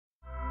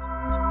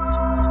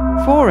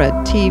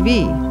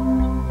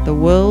FORA.tv. The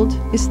world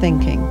is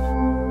thinking.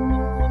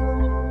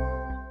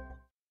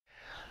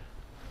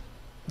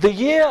 The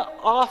year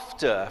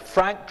after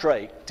Frank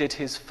Drake did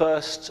his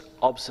first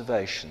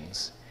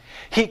observations,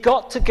 he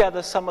got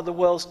together some of the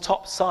world's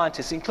top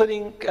scientists,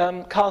 including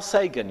Carl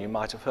Sagan, you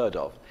might have heard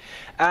of.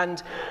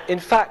 And in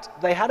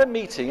fact, they had a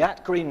meeting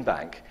at Green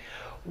Bank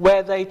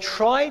where they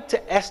tried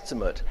to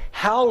estimate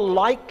how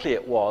likely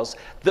it was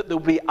that there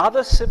would be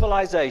other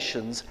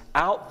civilizations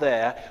out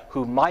there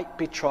who might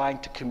be trying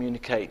to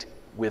communicate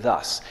with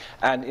us.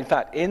 And in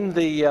fact, in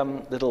the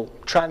little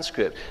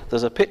transcript,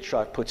 there's a picture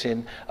I've put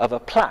in of a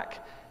plaque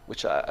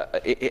which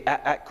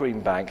at Green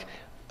Bank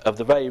of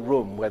the very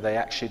room where they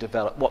actually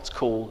developed what's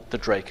called the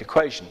Drake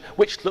equation,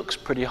 which looks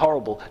pretty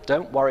horrible.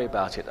 Don't worry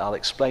about it. I'll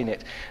explain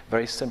it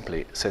very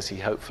simply, says he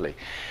hopefully.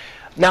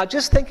 Now,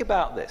 just think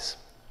about this.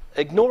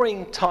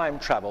 Ignoring time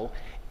travel,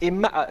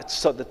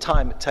 so the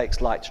time it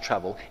takes light to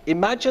travel,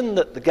 imagine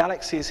that the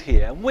galaxy is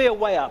here, and we're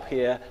way up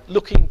here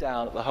looking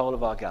down at the whole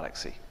of our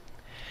galaxy.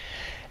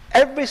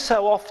 Every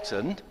so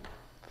often,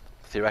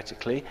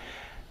 theoretically,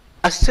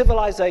 a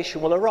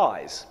civilization will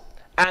arise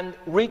and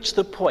reach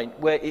the point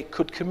where it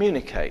could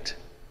communicate.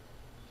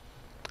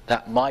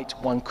 That might,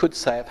 one could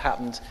say, have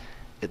happened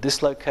at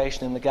this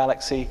location in the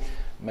galaxy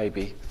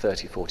maybe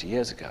 30, 40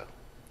 years ago.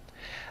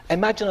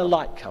 Imagine a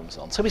light comes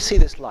on. So we see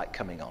this light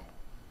coming on.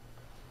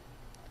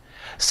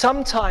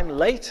 Sometime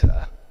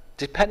later,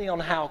 depending on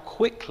how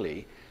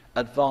quickly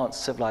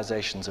advanced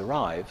civilizations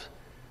arrive,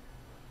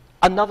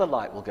 another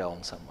light will go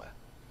on somewhere,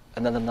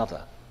 and then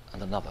another,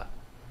 and another.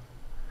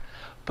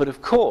 But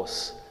of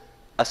course,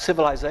 a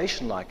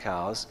civilization like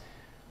ours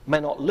may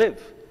not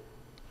live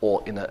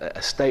or in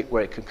a state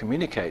where it can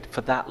communicate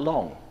for that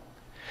long.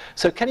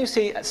 So can you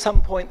see at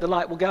some point the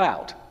light will go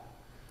out?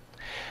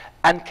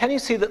 And can you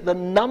see that the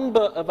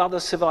number of other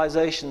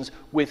civilizations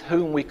with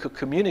whom we could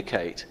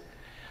communicate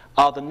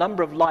are the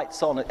number of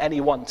lights on at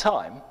any one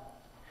time?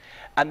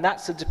 And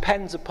that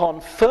depends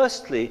upon,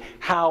 firstly,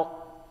 how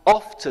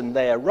often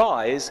they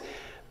arise,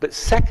 but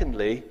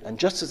secondly, and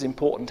just as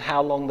important,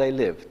 how long they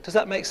live. Does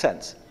that make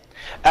sense?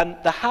 And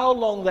the how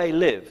long they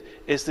live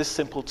is this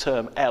simple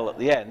term L at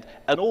the end,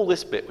 and all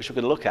this bit, which we're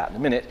going to look at in a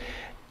minute,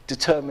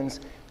 determines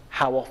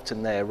how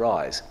often they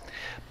arise.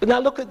 But now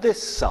look at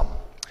this sum.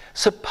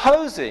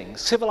 Supposing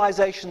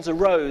civilizations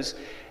arose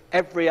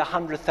every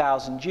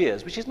 100,000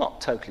 years, which is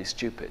not totally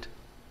stupid.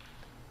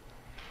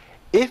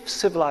 If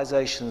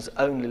civilizations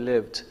only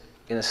lived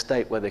in a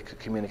state where they could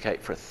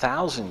communicate for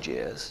 1,000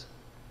 years,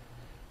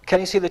 can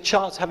you see the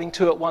chance of having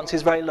two at once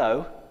is very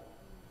low?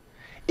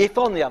 If,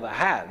 on the other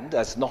hand,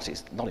 as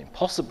it's not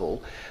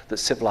impossible that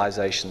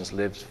civilizations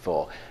lived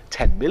for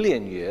 10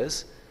 million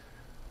years,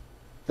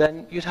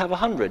 then you'd have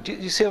 100. Do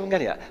you see what I'm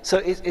getting at? So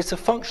it's a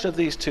function of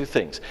these two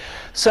things.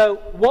 So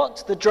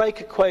what the Drake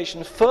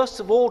equation first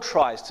of all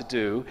tries to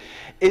do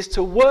is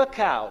to work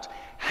out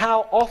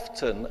how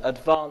often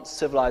advanced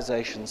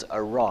civilizations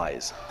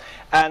arise.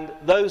 And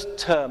those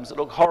terms that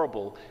look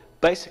horrible,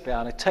 basically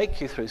I'm going to take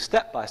you through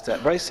step by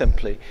step, very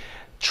simply,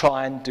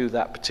 try and do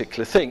that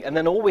particular thing. And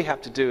then all we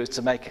have to do is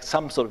to make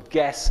some sort of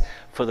guess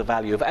for the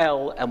value of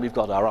L, and we've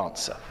got our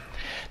answer.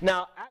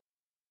 Now,